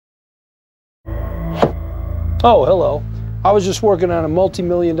Oh, hello. I was just working on a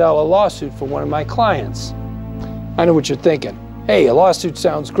multi-million-dollar lawsuit for one of my clients. I know what you're thinking. Hey, a lawsuit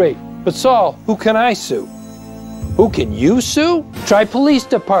sounds great. But Saul, who can I sue? Who can you sue? Try police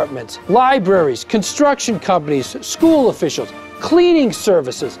departments, libraries, construction companies, school officials, cleaning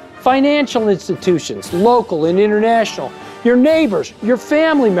services, financial institutions, local and international, your neighbors, your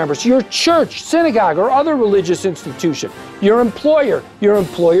family members, your church, synagogue, or other religious institution, your employer, your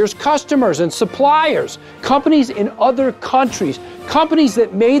employer's customers and suppliers, companies in other countries, companies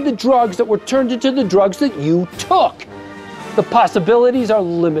that made the drugs that were turned into the drugs that you took. The possibilities are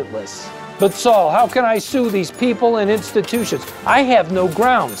limitless. But Saul, how can I sue these people and institutions? I have no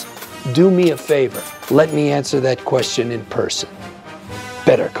grounds. Do me a favor. Let me answer that question in person.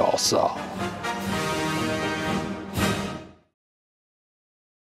 Better call Saul.